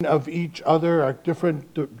of each other, our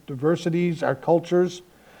different diversities, our cultures,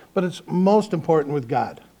 but it's most important with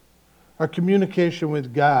God. Our communication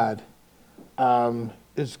with God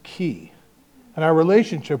is key. And our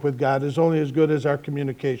relationship with God is only as good as our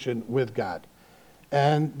communication with God.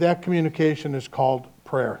 And that communication is called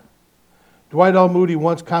prayer. Dwight L. Moody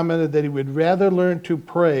once commented that he would rather learn to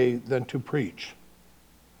pray than to preach.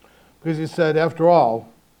 Because he said, after all,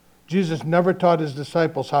 Jesus never taught his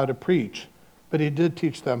disciples how to preach, but he did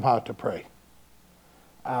teach them how to pray.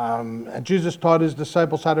 And Jesus taught his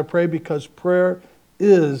disciples how to pray because prayer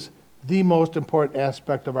is the most important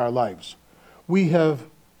aspect of our lives. We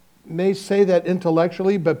may say that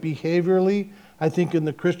intellectually, but behaviorally, I think in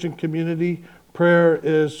the Christian community, prayer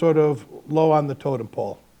is sort of low on the totem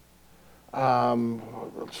pole.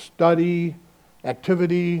 Study,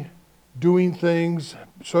 activity, doing things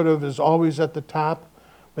sort of is always at the top,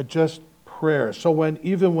 but just prayer. So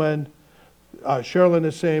even when Sherilyn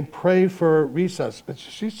is saying, pray for recess,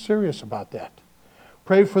 she's serious about that.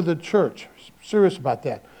 Pray for the church, serious about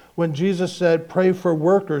that. When Jesus said, pray for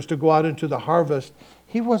workers to go out into the harvest,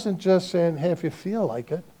 he wasn't just saying, hey, if you feel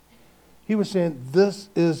like it. He was saying, this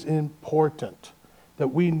is important, that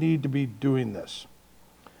we need to be doing this.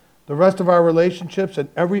 The rest of our relationships and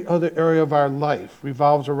every other area of our life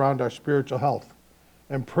revolves around our spiritual health.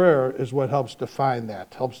 And prayer is what helps define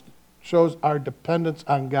that, shows our dependence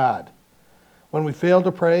on God. When we fail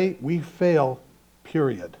to pray, we fail,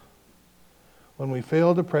 period. When we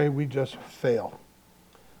fail to pray, we just fail.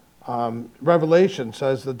 Revelation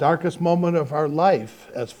says the darkest moment of our life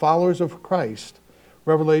as followers of Christ,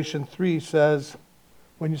 Revelation 3 says,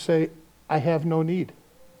 when you say, I have no need.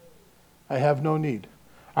 I have no need.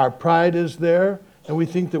 Our pride is there, and we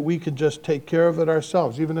think that we can just take care of it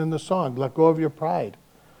ourselves. Even in the song, let go of your pride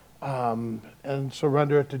and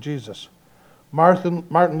surrender it to Jesus. Martin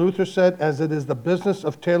Luther said, as it is the business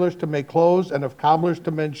of tailors to make clothes and of cobblers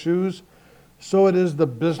to mend shoes, so it is the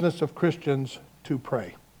business of Christians to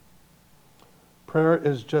pray. Prayer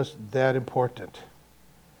is just that important.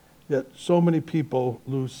 Yet so many people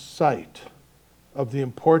lose sight of the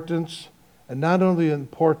importance, and not only the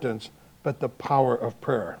importance, but the power of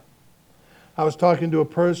prayer. I was talking to a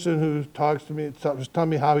person who talks to me, was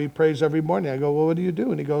telling me how he prays every morning. I go, well, what do you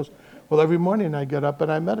do? And he goes, well, every morning I get up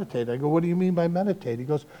and I meditate. I go, what do you mean by meditate? He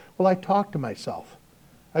goes, well, I talk to myself.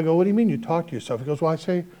 I go, what do you mean you talk to yourself? He goes, well, I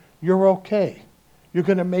say, you're okay. You're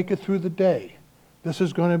going to make it through the day. This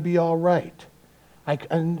is going to be all right.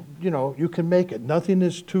 You can make it. Nothing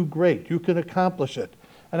is too great. You can accomplish it.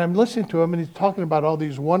 And I'm listening to him, and he's talking about all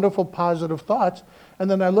these wonderful, positive thoughts. And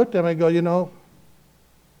then I looked at him and I go,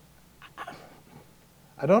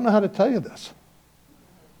 I don't know how to tell you this,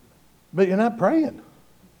 but you're not praying. And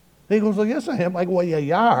he goes, well, yes, I am. I go, well, yeah,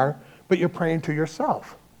 you are, but you're praying to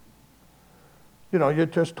yourself. You're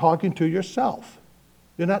just talking to yourself.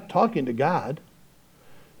 You're not talking to God.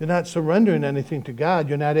 You're not surrendering anything to God.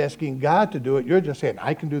 You're not asking God to do it. You're just saying,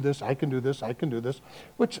 I can do this, I can do this, I can do this,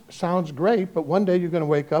 which sounds great, but one day you're going to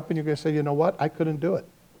wake up and you're going to say, you know what, I couldn't do it.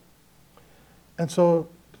 And so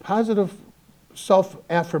positive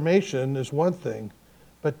self-affirmation is one thing,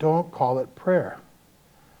 but don't call it prayer.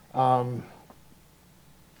 It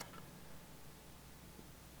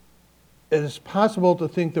is possible to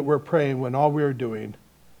think that we're praying when all we're doing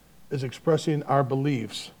is expressing our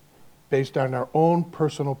beliefs based on our own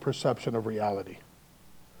personal perception of reality.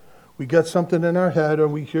 We get something in our head, or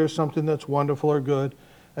we hear something that's wonderful or good,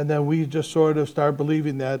 and then we just sort of start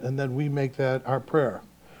believing that, and then we make that our prayer.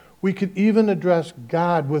 We could even address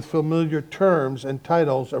God with familiar terms and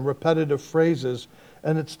titles and repetitive phrases,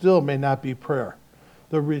 and it still may not be prayer.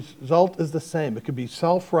 The result is the same. It could be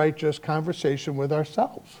self-righteous conversation with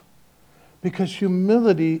ourselves, because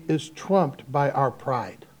humility is trumped by our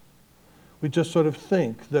pride. We just sort of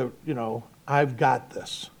think that, I've got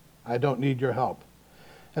this. I don't need your help.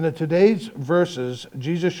 And in today's verses,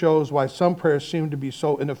 Jesus shows why some prayers seem to be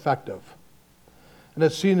so ineffective. And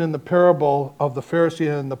it's seen in the parable of the Pharisee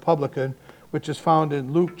and the publican, which is found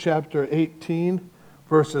in Luke chapter 18,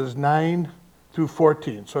 verses 9 through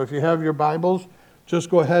 14. So if you have your Bibles, just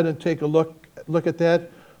go ahead and take a look at that.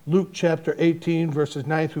 Luke chapter 18, verses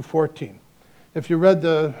 9 through 14. If you read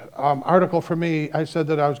the article for me, I said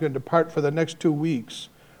that I was going to depart for the next 2 weeks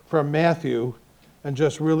from Matthew and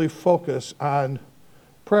just really focus on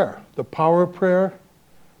prayer, the power of prayer,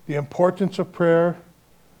 the importance of prayer,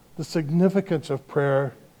 the significance of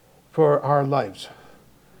prayer for our lives.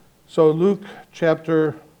 So Luke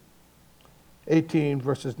chapter 18,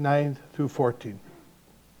 verses 9 through 14.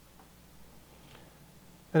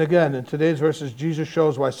 And again, in today's verses, Jesus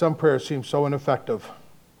shows why some prayers seem so ineffective.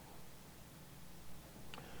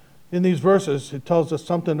 In these verses, it tells us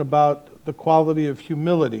something about the quality of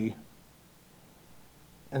humility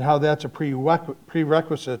and how that's a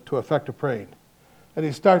prerequisite to effective praying. And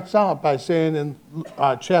he starts out by saying in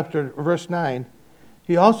verse 9,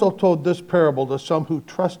 he also told this parable to some who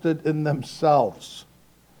trusted in themselves,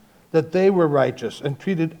 that they were righteous and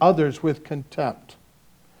treated others with contempt.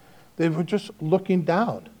 They were just looking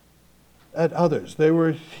down at others. They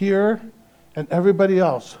were here and everybody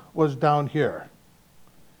else was down here.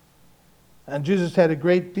 And Jesus had a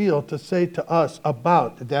great deal to say to us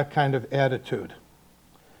about that kind of attitude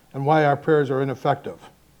and why our prayers are ineffective.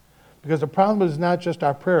 Because the problem is not just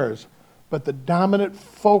our prayers, but the dominant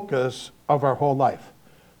focus of our whole life.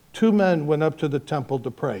 2 men went up to the temple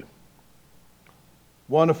to pray.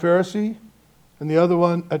 One a Pharisee, and the other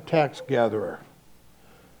one a tax gatherer.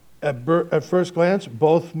 At first glance,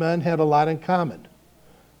 both men had a lot in common.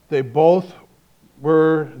 They both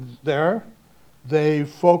were there. They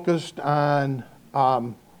focused on,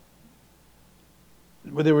 whether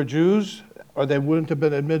they were Jews or they wouldn't have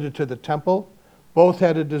been admitted to the temple. Both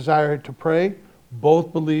had a desire to pray.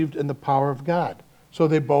 Both believed in the power of God. So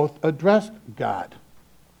they both addressed God.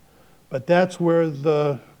 But that's where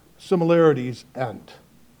the similarities end.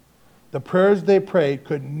 The prayers they prayed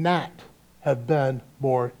could not have been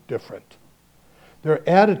more different. Their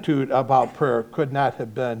attitude about prayer could not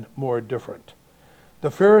have been more different.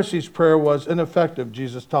 The Pharisee's prayer was ineffective,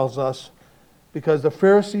 Jesus tells us, because the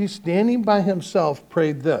Pharisee, standing by himself,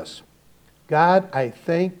 prayed this: God, I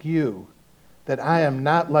thank you that I am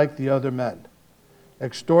not like the other men,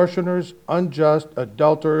 extortioners, unjust,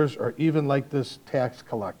 adulterers, or even like this tax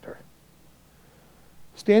collector.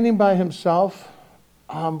 Standing by himself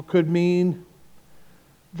could mean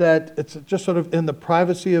that it's just sort of in the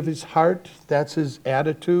privacy of his heart. That's his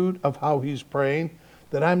attitude of how he's praying,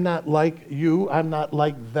 that I'm not like you, I'm not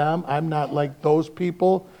like them, I'm not like those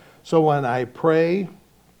people. So when I pray,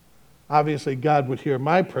 obviously God would hear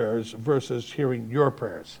my prayers versus hearing your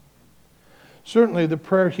prayers. Certainly the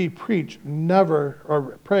prayer he prayed never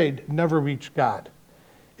reached God.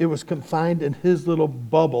 It was confined in his little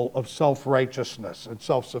bubble of self-righteousness and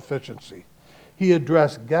self-sufficiency. He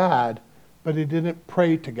addressed God, but he didn't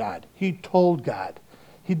pray to God. He told God.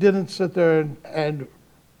 He didn't sit there and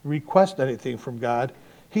request anything from God.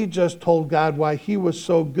 He just told God why he was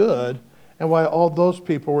so good and why all those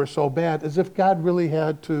people were so bad, as if God really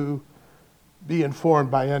had to be informed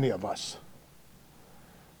by any of us.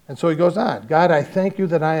 And so he goes on, God, I thank you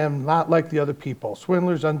that I am not like the other people,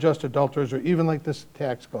 swindlers, unjust, adulterers, or even like this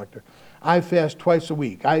tax collector. I fast twice a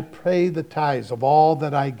week. I pay the tithes of all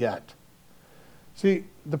that I get. See,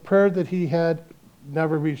 the prayer that he had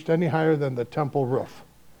never reached any higher than the temple roof.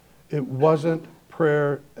 It wasn't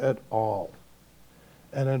prayer at all.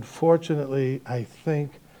 And unfortunately, I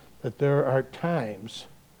think that there are times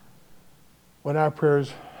when our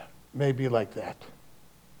prayers may be like that.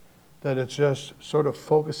 That it's just sort of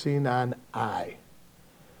focusing on I.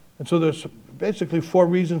 And so there's basically 4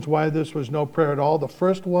 reasons why this was no prayer at all. The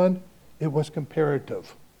first one, it was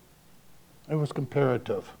comparative. It was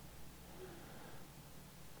comparative.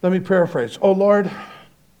 Let me paraphrase. Oh Lord,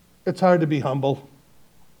 it's hard to be humble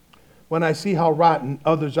when I see how rotten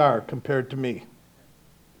others are compared to me.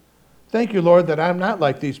 Thank you, Lord, that I'm not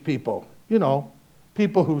like these people. You know,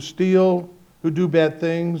 people who steal, who do bad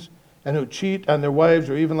things, and who cheat on their wives,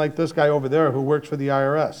 or even like this guy over there who works for the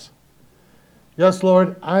IRS. Yes,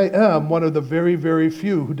 Lord, I am one of the very, very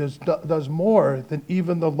few who does more than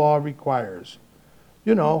even the law requires.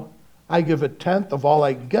 You know, I give 1/10 of all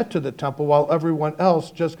I get to the temple, while everyone else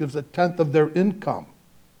just gives 1/10 of their income.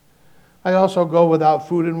 I also go without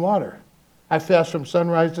food and water. I fast from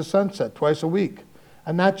sunrise to sunset twice a week,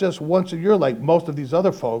 and not just once a year like most of these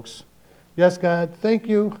other folks. Yes, God, thank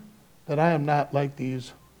you that I am not like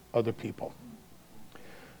these other people.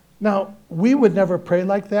 Now, we would never pray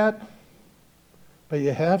like that, but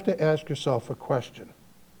you have to ask yourself a question.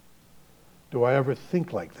 Do I ever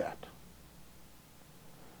think like that?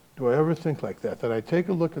 Do I ever think like that? That I take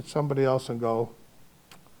a look at somebody else and go,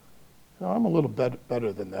 you know, I'm a little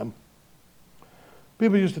better than them.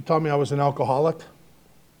 People used to tell me I was an alcoholic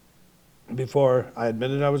before I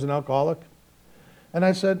admitted I was an alcoholic. And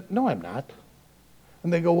I said, no, I'm not.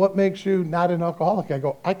 And they go, what makes you not an alcoholic? I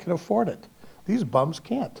go, I can afford it. These bums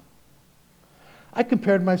can't. I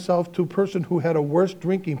compared myself to a person who had a worse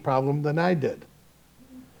drinking problem than I did.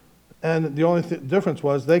 And the only difference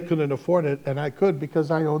was they couldn't afford it, and I could because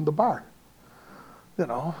I owned the bar. You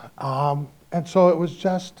know, and so it was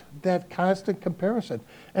just that constant comparison.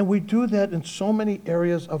 And we do that in so many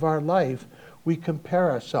areas of our life. We compare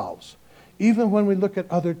ourselves. Even when we look at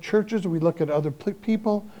other churches, we look at other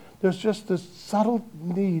people, there's just this subtle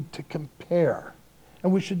need to compare.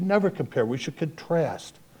 And we should never compare. We should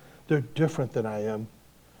contrast. They're different than I am,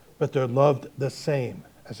 but they're loved the same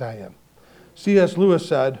as I am. C.S. Lewis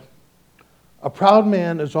said, "A proud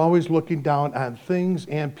man is always looking down on things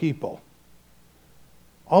and people."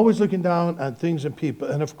 Always looking down on things and people.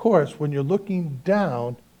 And of course, when you're looking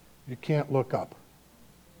down, you can't look up.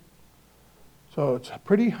 So it's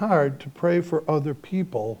pretty hard to pray for other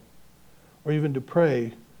people, or even to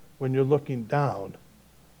pray when you're looking down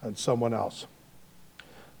on someone else.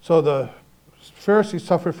 So the Pharisees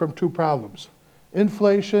suffered from two problems: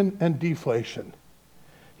 inflation and deflation.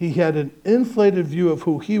 He had an inflated view of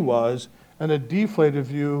who he was and a deflated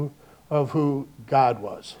view of who God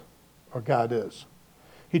was, or God is.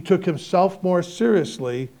 He took himself more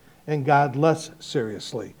seriously and God less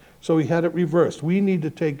seriously. So he had it reversed. We need to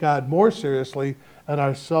take God more seriously and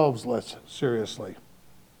ourselves less seriously.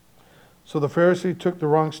 So the Pharisee took the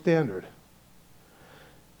wrong standard.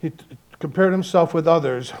 He compared himself with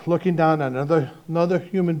others, looking down on another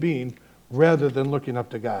human being rather than looking up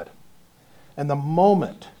to God. And the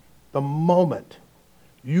moment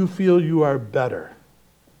you feel you are better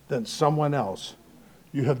than someone else,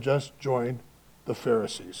 you have just joined the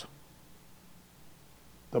Pharisees.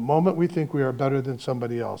 The moment we think we are better than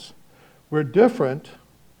somebody else. We're different,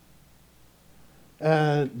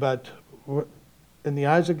 but in the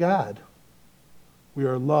eyes of God, we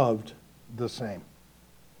are loved the same.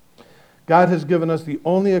 God has given us the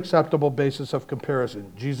only acceptable basis of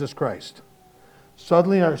comparison, Jesus Christ.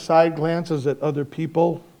 Suddenly our side glances at other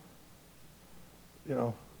people,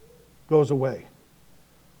 goes away.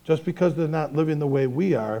 Just because they're not living the way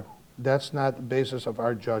we are, that's not the basis of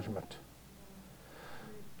our judgment.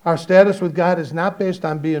 Our status with God is not based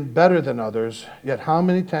on being better than others, yet how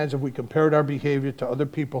many times have we compared our behavior to other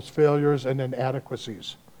people's failures and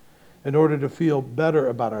inadequacies in order to feel better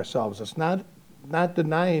about ourselves? It's not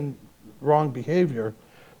denying wrong behavior,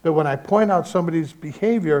 but when I point out somebody's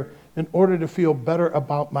behavior in order to feel better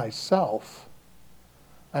about myself,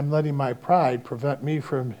 I'm letting my pride prevent me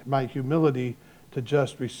from my humility to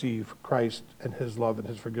just receive Christ and his love and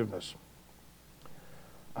his forgiveness.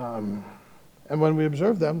 And when we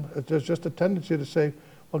observe them, there's just a tendency to say,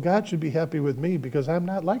 well, God should be happy with me because I'm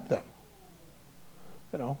not like them.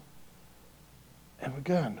 And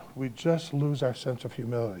again, we just lose our sense of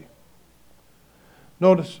humility.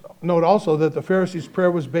 Note also that the Pharisee's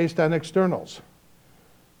prayer was based on externals.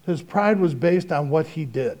 His pride was based on what he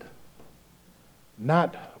did,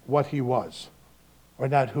 not what he was, or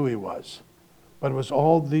not who he was. But it was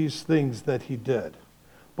all these things that he did.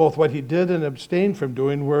 Both what he did and abstained from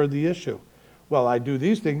doing were the issue. Well, I do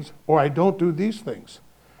these things, or I don't do these things.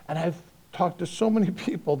 And I've talked to so many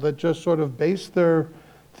people that just sort of base their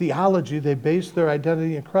theology, they base their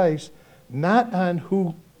identity in Christ, not on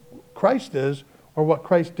who Christ is or what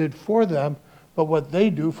Christ did for them, but what they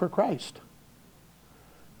do for Christ.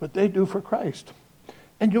 What they do for Christ.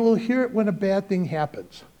 And you will hear it when a bad thing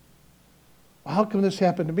happens. Well, how come this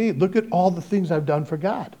happened to me? Look at all the things I've done for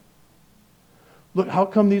God. Look, how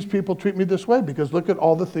come these people treat me this way? Because look at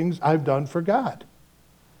all the things I've done for God.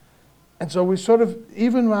 And so we sort of,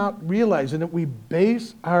 even without realizing it, we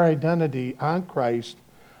base our identity on Christ,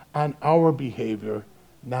 on our behavior,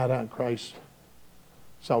 not on Christ's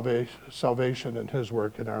salvation and his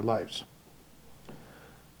work in our lives.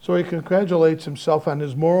 So he congratulates himself on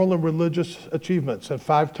his moral and religious achievements. And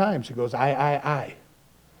 5 times he goes, I.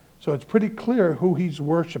 So it's pretty clear who he's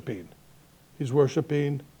worshiping. He's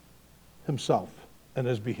worshiping himself and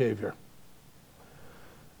his behavior.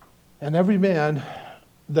 And every man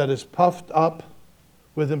that is puffed up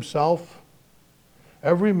with himself,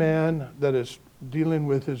 every man that is dealing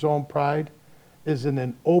with his own pride, is in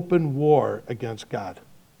an open war against God.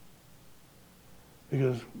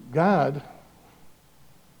 Because God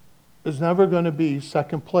is never going to be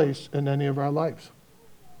second place in any of our lives.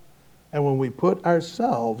 And when we put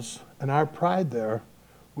ourselves and our pride there,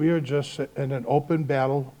 we are just in an open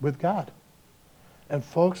battle with God. And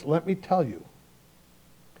folks, let me tell you,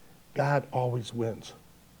 God always wins.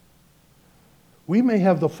 We may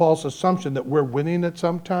have the false assumption that we're winning at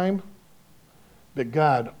some time, but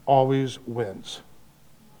God always wins.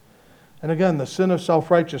 And again, the sin of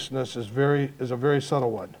self-righteousness is a very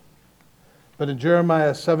subtle one. But in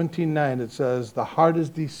Jeremiah 17:9, it says, "The heart is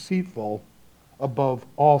deceitful above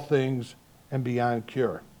all things and beyond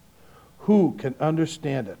cure. Who can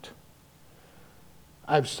understand it?"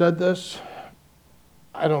 I've said this,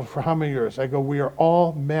 I don't know for how many years. I go, we are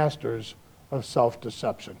all masters of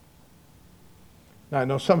self-deception. Now, I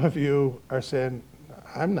know some of you are saying,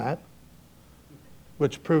 I'm not,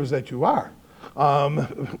 which proves that you are.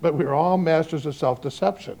 But we're all masters of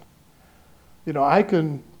self-deception. I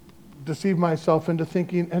can deceive myself into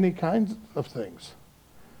thinking any kinds of things.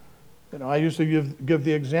 I used to give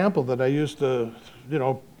the example that I used to,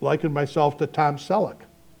 liken myself to Tom Selleck.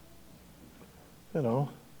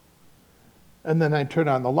 And then I turn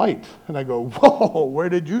on the light and I go, whoa, where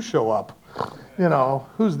did you show up?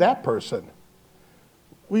 Who's that person?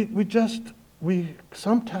 We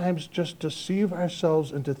sometimes just deceive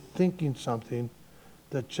ourselves into thinking something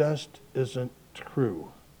that just isn't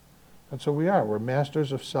true. And so we're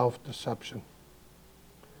masters of self-deception.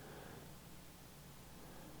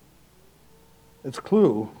 It's a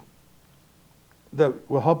clue that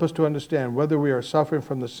will help us to understand whether we are suffering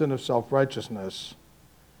from the sin of self-righteousness,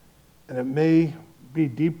 and it may be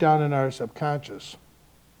deep down in our subconscious.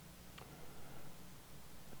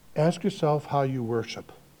 Ask yourself how you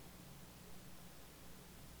worship.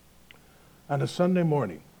 On a Sunday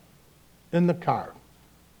morning, in the car,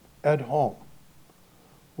 at home,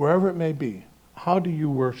 wherever it may be, how do you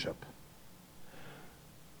worship?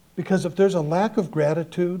 Because if there's a lack of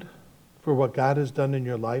gratitude for what God has done in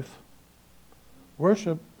your life,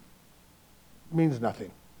 worship means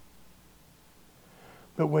nothing.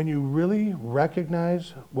 But when you really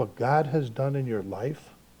recognize what God has done in your life,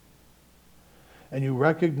 and you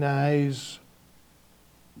recognize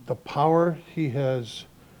the power He has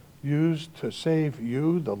used to save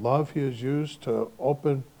you, the love He has used to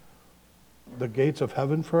open the gates of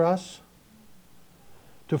heaven for us,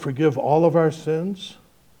 to forgive all of our sins,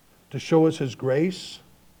 to show us His grace,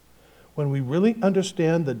 when we really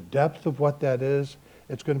understand the depth of what that is,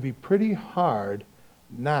 it's going to be pretty hard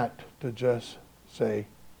not to just say,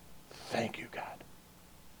 thank you, God.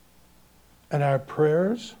 And our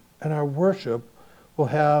prayers and our worship will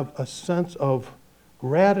have a sense of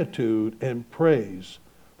gratitude and praise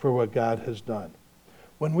for what God has done.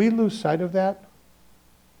 When we lose sight of that,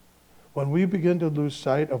 when we begin to lose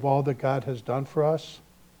sight of all that God has done for us,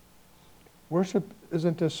 worship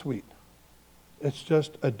isn't as sweet. It's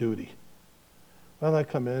just a duty. Well, I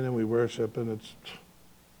come in and we worship and it's,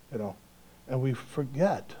 and we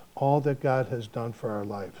forget all that God has done for our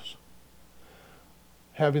lives.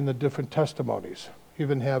 Having the different testimonies,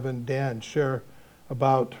 even having Dan share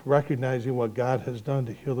about recognizing what God has done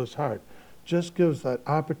to heal his heart, just gives that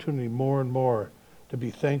opportunity more and more to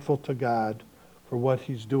be thankful to God for what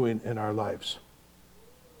He's doing in our lives.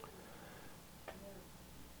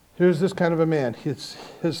 Here's this kind of a man. His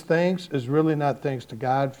thanks is really not thanks to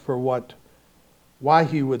God for why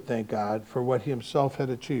he would thank God for what he himself had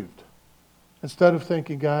achieved. Instead of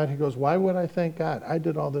thanking God, he goes, why would I thank God? I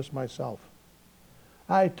did all this myself.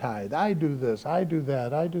 I tithe, I do this, I do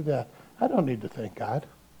that, I do that. I don't need to thank God.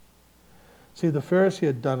 See, the Pharisee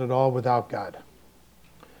had done it all without God.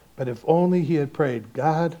 But if only he had prayed,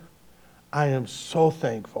 God, I am so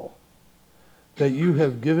thankful that you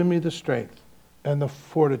have given me the strength and the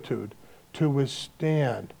fortitude to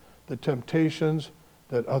withstand the temptations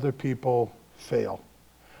that other people fail.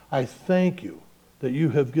 I thank you that you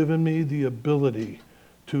have given me the ability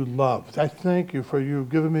to love. I thank you for you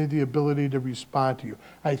giving me the ability to respond to you.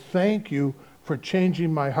 I thank you for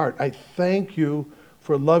changing my heart. I thank you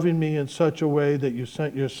for loving me in such a way that you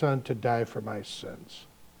sent your Son to die for my sins.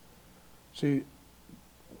 See,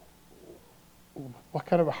 what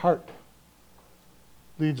kind of a heart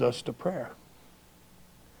leads us to prayer?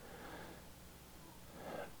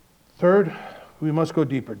 Third, we must go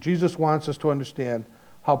deeper. Jesus wants us to understand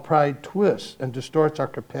how pride twists and distorts our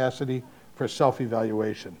capacity for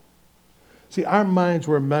self-evaluation. See, our minds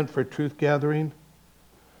were meant for truth gathering.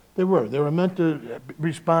 They were meant to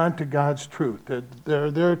respond to God's truth.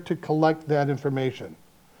 They're there to collect that information.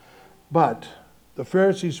 But the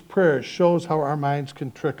Pharisees' prayer shows how our minds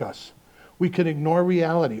can trick us. We can ignore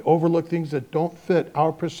reality, overlook things that don't fit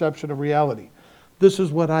our perception of reality. This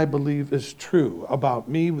is what I believe is true about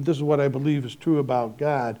me. This is what I believe is true about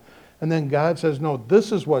God. And then God says, no,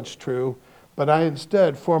 this is what's true, but I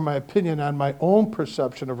instead form my opinion on my own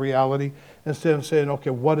perception of reality instead of saying, okay,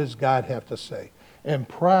 what does God have to say? And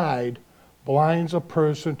pride blinds a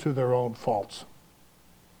person to their own faults.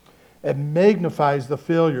 It magnifies the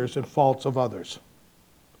failures and faults of others.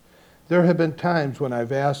 There have been times when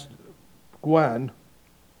I've asked Gwen,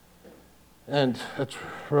 and it's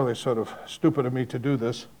really sort of stupid of me to do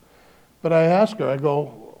this, but I ask her, I go,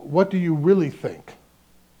 what do you really think?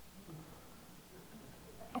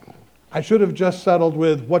 I should have just settled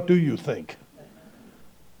with, what do you think?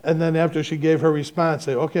 And then after she gave her response,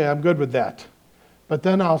 say, okay, I'm good with that. But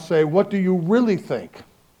then I'll say, what do you really think?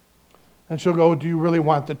 And she'll go, do you really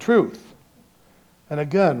want the truth? And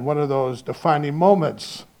again, one of those defining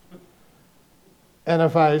moments. And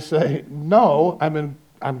if I say, no,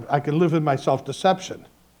 I can live in my self-deception.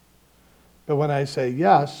 But when I say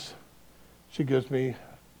yes, she gives me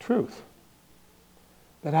truth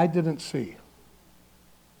that I didn't see.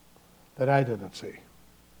 That I didn't see.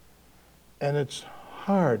 And it's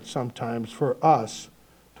hard sometimes for us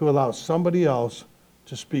to allow somebody else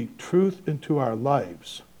to speak truth into our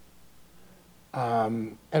lives.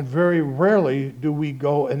 And very rarely do we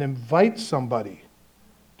go and invite somebody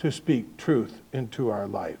to speak truth into our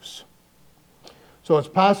lives. So it's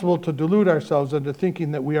possible to delude ourselves into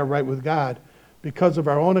thinking that we are right with God because of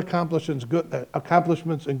our own accomplishments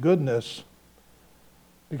and goodness,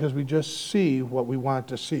 because we just see what we want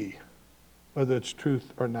to see, whether it's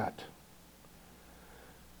truth or not.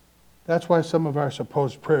 That's why some of our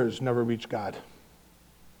supposed prayers never reach God.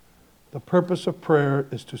 The purpose of prayer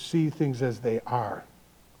is to see things as they are,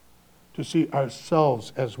 to see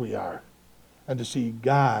ourselves as we are, and to see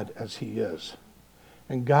God as He is.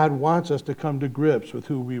 And God wants us to come to grips with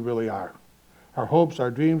who we really are. Our hopes,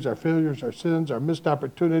 our dreams, our failures, our sins, our missed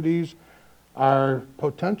opportunities, our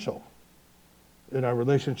potential in our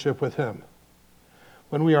relationship with Him.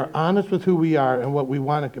 When we are honest with who we are and what we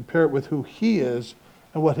want to compare it with who He is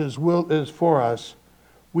and what His will is for us,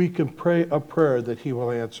 we can pray a prayer that He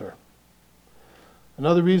will answer.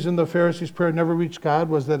 Another reason the Pharisees' prayer never reached God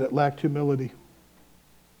was that it lacked humility.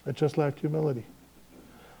 It just lacked humility.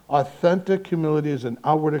 Authentic humility is an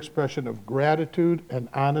outward expression of gratitude and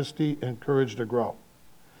honesty and courage to grow.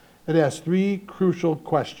 It asks three crucial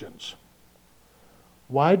questions.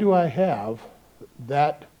 Why do I have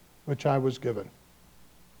that which I was given?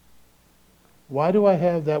 Why do I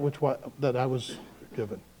have that I was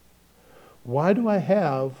given? Why do I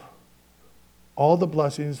have all the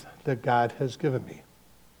blessings that God has given me?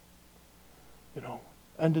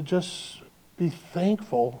 And to just be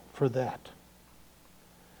thankful for that.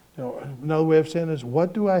 Another way of saying it is,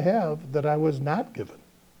 what do I have that I was not given?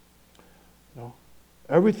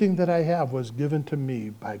 Everything that I have was given to me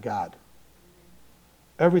by God.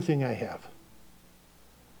 Everything I have.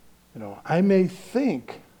 I may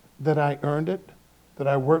think that I earned it, that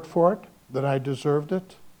I worked for it, that I deserved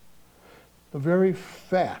it. The very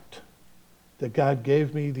fact that God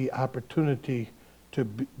gave me the opportunity to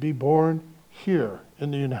be born here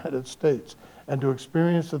in the United States and to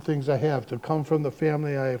experience the things I have, to come from the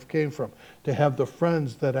family I have came from, to have the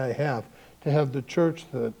friends that I have, to have the church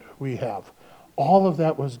that we have. All of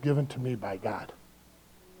that was given to me by God.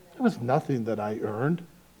 It was nothing that I earned.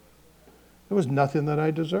 It was nothing that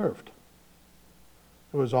I deserved.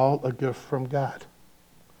 It was all a gift from God.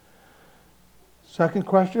 Second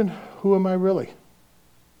question, who am I really?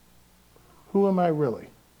 Who am I really?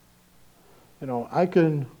 I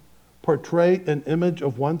can portray an image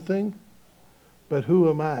of one thing, but who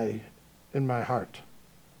am I in my heart?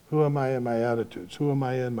 Who am I in my attitudes? Who am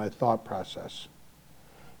I in my thought process?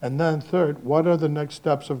 And then third, what are the next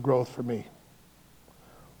steps of growth for me?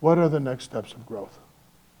 What are the next steps of growth?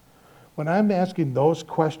 When I'm asking those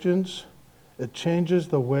questions, it changes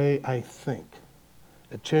the way I think.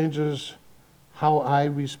 It changes how I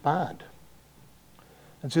respond.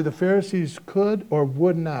 And see, the Pharisees could or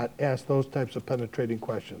would not ask those types of penetrating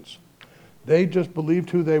questions. They just believed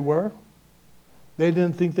who they were. They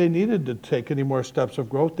didn't think they needed to take any more steps of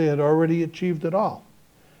growth. They had already achieved it all.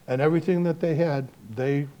 And everything that they had,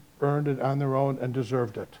 they earned it on their own and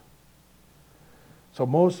deserved it. So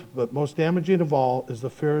most damaging of all is the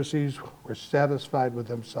Pharisees were satisfied with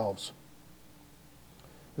themselves.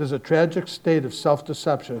 It is a tragic state of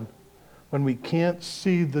self-deception when we can't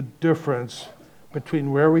see the difference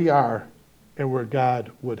between where we are and where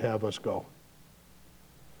God would have us go.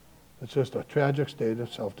 It's just a tragic state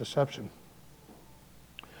of self-deception.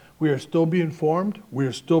 We are still being formed. We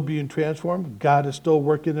are still being transformed. God is still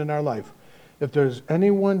working in our life. If there's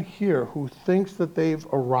anyone here who thinks that they've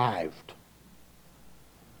arrived,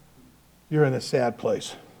 you're in a sad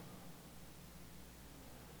place.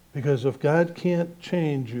 Because if God can't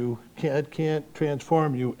change you, God can't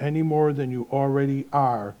transform you any more than you already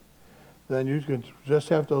are, then you can just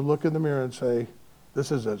have to look in the mirror and say,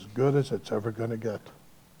 this is as good as it's ever going to get.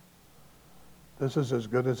 This is as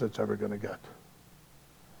good as it's ever going to get.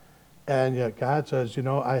 And yet God says,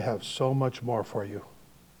 I have so much more for you.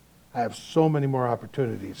 I have so many more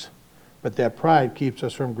opportunities. But that pride keeps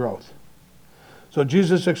us from growth. So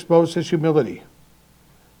Jesus exposed his humility.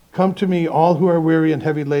 Come to me, all who are weary and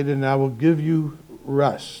heavy laden, and I will give you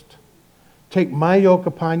rest. Take my yoke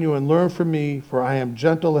upon you and learn from me, for I am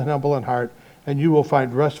gentle and humble in heart, and you will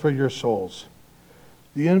find rest for your souls.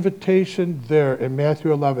 The invitation there in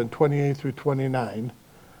Matthew 11, 28 through 29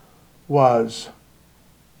 was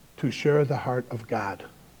to share the heart of God.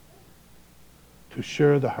 To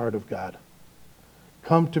share the heart of God.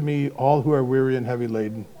 Come to me, all who are weary and heavy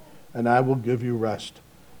laden, and I will give you rest.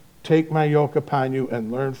 Take my yoke upon you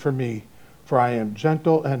and learn from me, for I am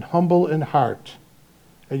gentle and humble in heart,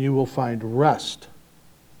 and you will find rest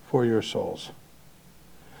for your souls.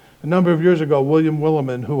 A number of years ago, William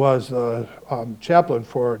Willimon, who was the chaplain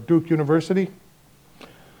for Duke University,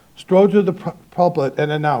 strode to the pulpit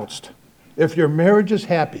and announced, if your marriage is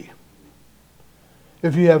happy,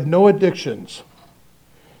 if you have no addictions,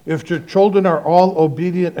 if your children are all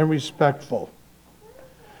obedient and respectful,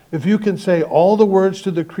 if you can say all the words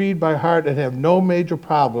to the creed by heart and have no major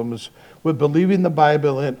problems with believing the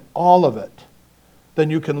Bible in all of it, then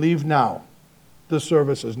you can leave now. This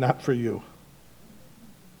service is not for you.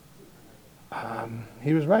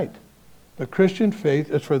 He was right. The Christian faith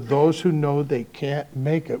is for those who know they can't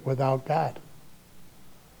make it without God.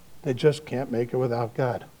 They just can't make it without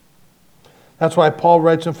God. That's why Paul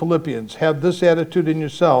writes in Philippians, have this attitude in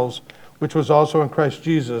yourselves, which was also in Christ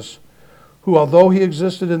Jesus, who, although he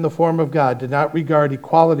existed in the form of God, did not regard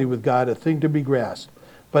equality with God a thing to be grasped,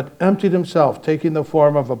 but emptied himself, taking the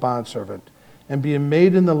form of a bondservant, and being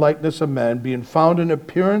made in the likeness of men, being found in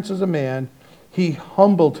appearance as a man, he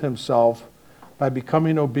humbled himself by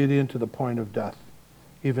becoming obedient to the point of death,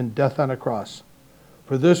 even death on a cross.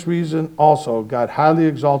 For this reason also God highly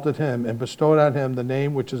exalted him and bestowed on him the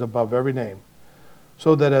name which is above every name,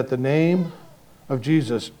 so that at the name of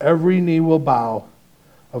Jesus every knee will bow,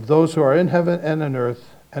 of those who are in heaven and on earth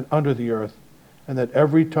and under the earth, and that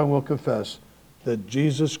every tongue will confess that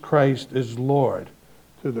Jesus Christ is Lord,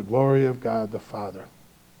 to the glory of God the Father.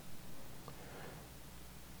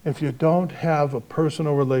 If you don't have a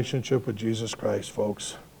personal relationship with Jesus Christ,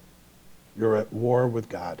 folks, you're at war with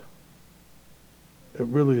God. It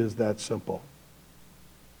really is that simple.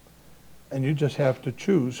 And you just have to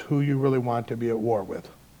choose who you really want to be at war with.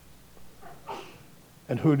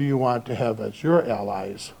 And who do you want to have as your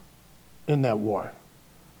allies in that war?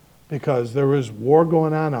 Because there is war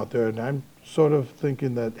going on out there, and I'm sort of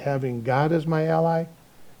thinking that having God as my ally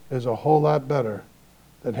is a whole lot better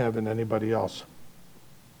than having anybody else.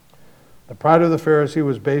 The pride of the Pharisee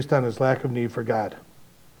was based on his lack of need for God.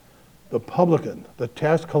 The publican, the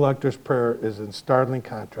tax collector's prayer, is in startling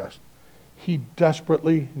contrast. He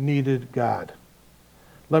desperately needed God.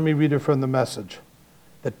 Let me read it from the Message.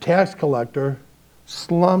 The tax collector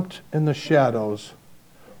slumped in the shadows,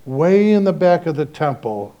 way in the back of the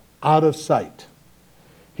temple, out of sight.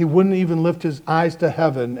 He wouldn't even lift his eyes to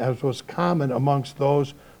heaven, as was common amongst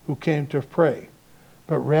those who came to pray,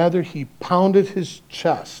 but rather he pounded his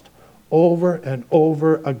chest over and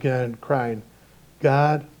over again, crying,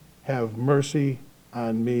 God, have mercy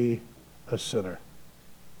on me, a sinner.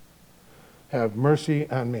 Have mercy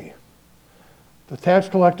on me. The tax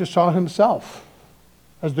collector saw himself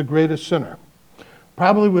as the greatest sinner.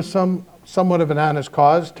 Probably with somewhat of an honest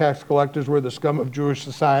cause. Tax collectors were the scum of Jewish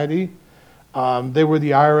society. They were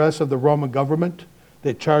the IRS of the Roman government.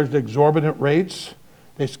 They charged exorbitant rates.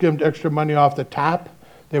 They skimmed extra money off the top.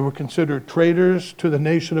 They were considered traitors to the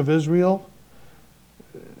nation of Israel.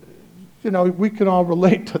 You know, we can all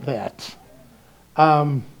relate to that.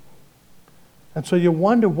 And so you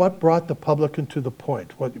wonder what brought the publican to the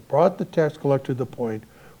point, what brought the tax collector to the point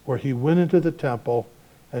where he went into the temple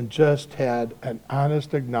and just had an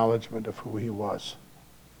honest acknowledgement of who he was.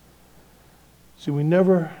 See, we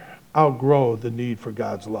never outgrow the need for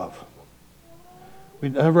God's love. We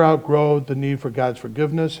never outgrow the need for God's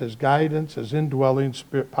forgiveness, his guidance, his indwelling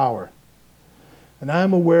spirit power. And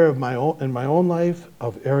I'm aware of in my own life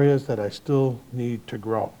of areas that I still need to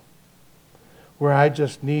grow, where I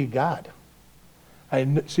just need God. I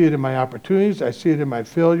see it in my opportunities. I see it in my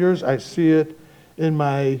failures. I see it in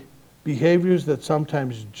my behaviors that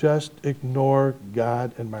sometimes just ignore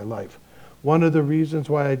God in my life. One of the reasons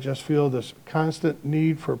why I just feel this constant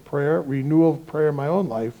need for prayer, renewal of prayer in my own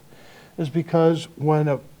life, is because when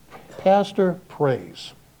a pastor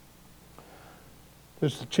prays,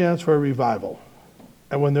 there's a chance for a revival.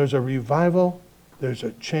 And when there's a revival, there's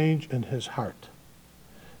a change in his heart.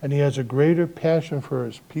 And he has a greater passion for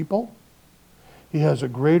his people. He has a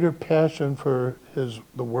greater passion for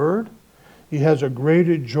the word. He has a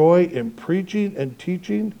greater joy in preaching and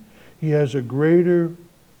teaching. He has a greater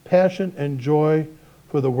passion and joy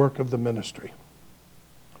for the work of the ministry.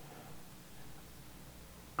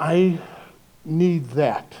 I need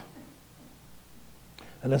that.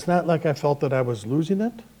 And it's not like I felt that I was losing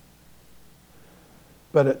it,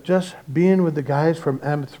 but just being with the guys from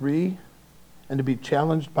M3 and to be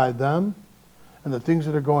challenged by them and the things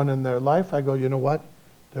that are going in their life, I go, you know what?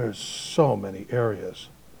 There's so many areas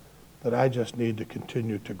that I just need to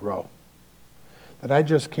continue to grow, that I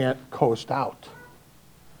just can't coast out,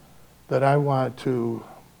 that I want to,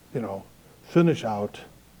 finish out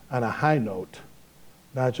on a high note,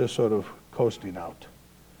 not just sort of coasting out.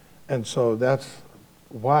 And so that's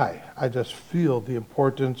why I just feel the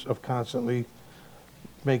importance of constantly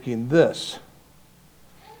making this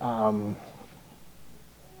a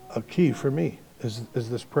key for me, is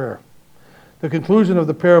this prayer. The conclusion of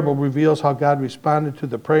the parable reveals how God responded to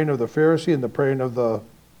the praying of the Pharisee and the praying of the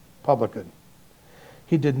publican.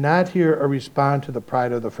 He did not hear or respond to the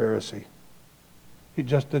pride of the Pharisee. He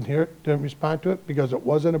just didn't respond to it because it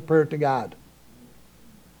wasn't a prayer to God.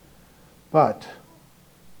 But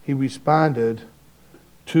he responded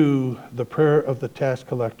to the prayer of the tax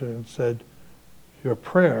collector and said, your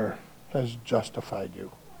prayer has justified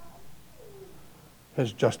you.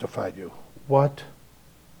 Has justified you. What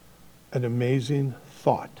an amazing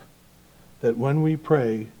thought that when we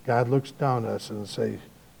pray, God looks down at us and says,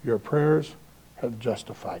 your prayers have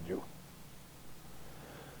justified you.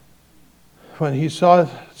 When he said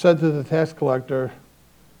to the tax collector,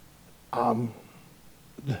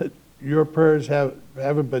 that your prayers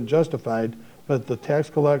haven't been justified, but the tax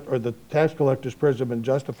collector's prayers have been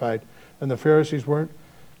justified, and the Pharisees weren't,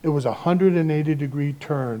 it was a 180-degree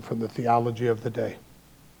turn from the theology of the day.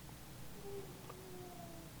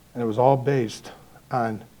 And it was all based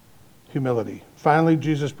on humility. Finally,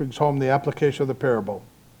 Jesus brings home the application of the parable.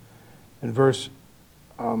 In verse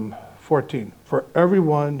 14, for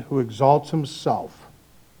everyone who exalts himself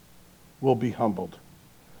will be humbled,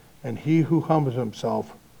 and he who humbles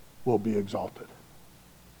himself will be exalted.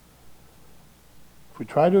 If we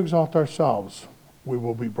try to exalt ourselves, we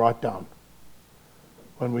will be brought down.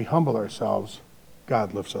 When we humble ourselves,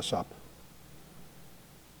 God lifts us up.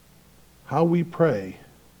 How we pray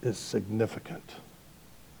is significant.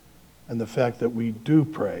 And the fact that we do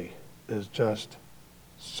pray is just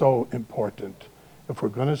so important. If we're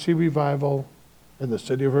going to see revival in the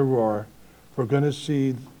city of Aurora, if we're going to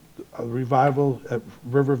see a revival at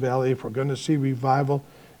River Valley, if we're going to see revival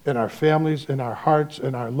in our families, in our hearts,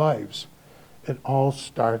 in our lives, it all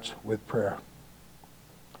starts with prayer.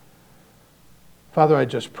 Father, I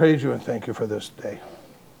just praise you and thank you for this day.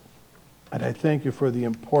 And I thank you for the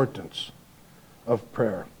importance of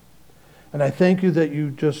prayer. And I thank you that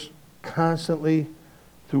you just constantly,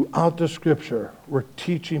 throughout the Scripture, were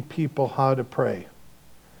teaching people how to pray.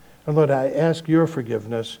 And Lord, I ask your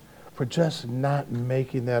forgiveness for just not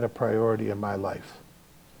making that a priority in my life.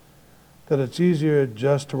 That it's easier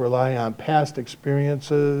just to rely on past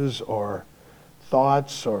experiences or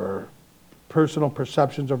thoughts or personal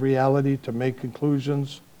perceptions of reality to make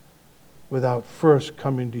conclusions without first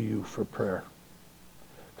coming to you for prayer.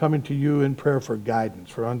 Coming to you in prayer for guidance,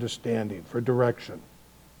 for understanding, for direction.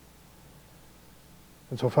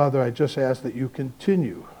 And so, Father, I just ask that you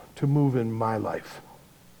continue to move in my life.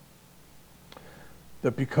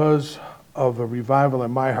 That because of a revival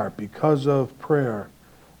in my heart, because of prayer,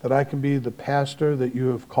 that I can be the pastor that you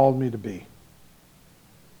have called me to be.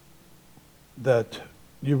 That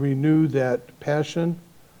you renew that passion,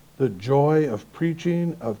 the joy of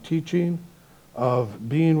preaching, of teaching, of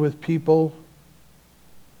being with people,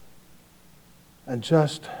 and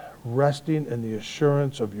just resting in the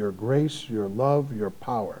assurance of your grace, your love, your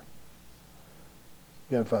power.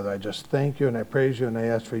 Again, Father, I just thank you and I praise you and I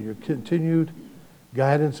ask for your continued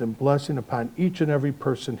guidance and blessing upon each and every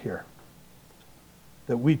person here.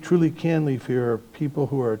 That we truly can leave here people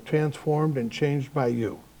who are transformed and changed by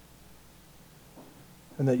you.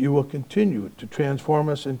 And that you will continue to transform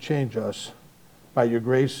us and change us by your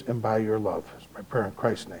grace and by your love. It's my prayer in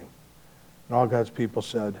Christ's name. And all God's people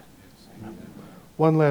said, amen. One last